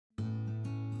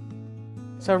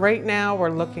So right now we're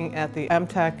looking at the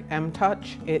Emtek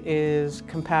M-Touch. It is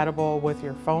compatible with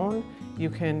your phone.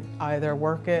 You can either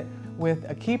work it with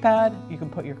a keypad, you can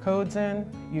put your codes in,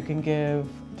 you can give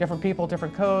different people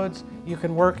different codes, you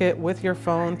can work it with your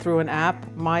phone through an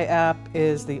app. My app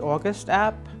is the August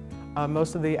app.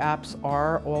 Most of the apps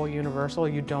are all universal.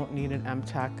 You don't need an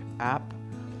Emtek app.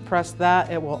 Press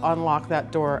that, it will unlock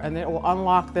that door, and it will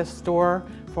unlock this door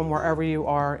from wherever you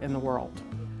are in the world.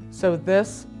 So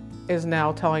this is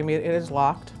now telling me it is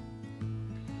locked.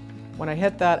 When I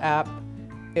hit that app,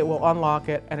 it will unlock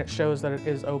it and it shows that it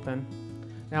is open.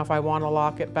 Now if I want to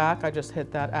lock it back, I just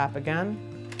hit that app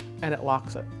again and it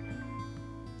locks it.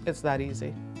 It's that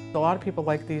easy. A lot of people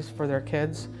like these for their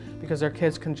kids because their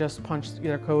kids can just punch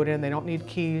their code in. They don't need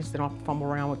keys, they don't have to fumble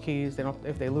around with keys.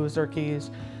 If they lose their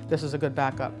keys, this is a good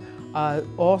backup.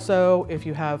 Also, if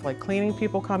you have like cleaning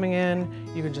people coming in,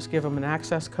 you can just give them an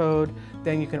access code.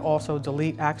 Then you can also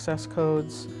delete access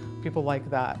codes. People like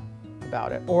that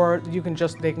about it. Or you can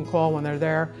they can call when they're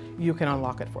there, you can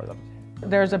unlock it for them.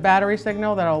 There's a battery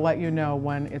signal that'll let you know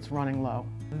when it's running low.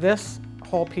 This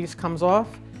whole piece comes off.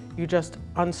 You just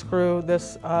unscrew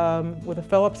this with a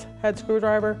Phillips head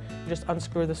screwdriver. You just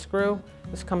unscrew the screw.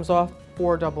 This comes off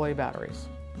 4 AA batteries.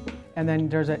 And then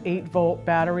there's an 8-volt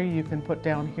battery you can put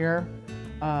down here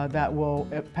that will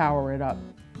power it up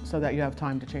so that you have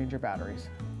time to change your batteries.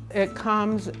 It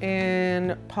comes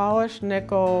in polished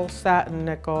nickel, satin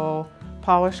nickel,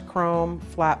 polished chrome,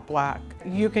 flat black.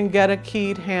 You can get a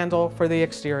keyed handle for the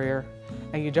exterior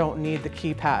and you don't need the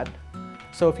keypad.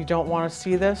 So if you don't want to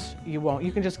see this, you won't.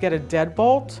 You can just get a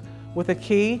deadbolt with a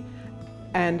key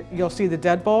and you'll see the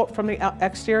deadbolt from the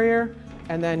exterior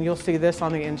and then you'll see this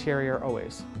on the interior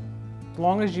always. As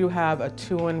long as you have a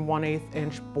 2 1/8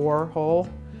 inch bore hole,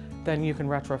 then you can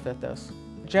retrofit this.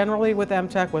 Generally with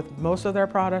Emtek, with most of their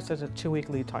products, there's a 2-week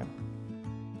lead time.